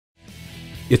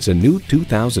It's a new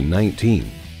 2019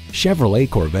 Chevrolet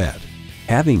Corvette.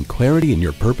 Having clarity in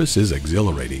your purpose is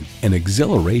exhilarating, and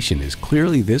exhilaration is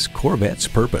clearly this Corvette's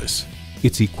purpose.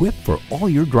 It's equipped for all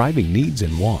your driving needs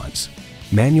and wants.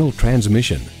 Manual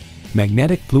transmission,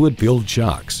 magnetic fluid-filled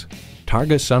shocks,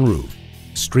 Targa sunroof,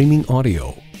 streaming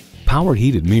audio, power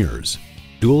heated mirrors,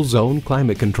 dual zone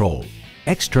climate control,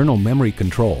 external memory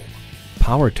control,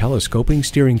 power telescoping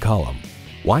steering column,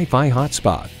 Wi-Fi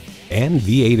hotspot, and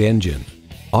V8 engine.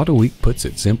 AutoWeek puts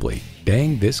it simply,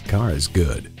 dang, this car is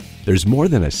good. There's more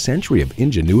than a century of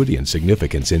ingenuity and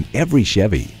significance in every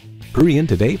Chevy. Hurry in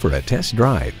today for a test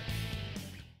drive.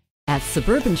 At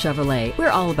Suburban Chevrolet,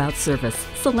 we're all about service,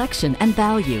 selection, and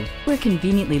value. We're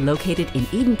conveniently located in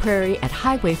Eden Prairie at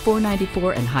Highway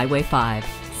 494 and Highway 5.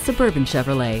 Suburban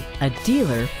Chevrolet, a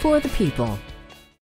dealer for the people.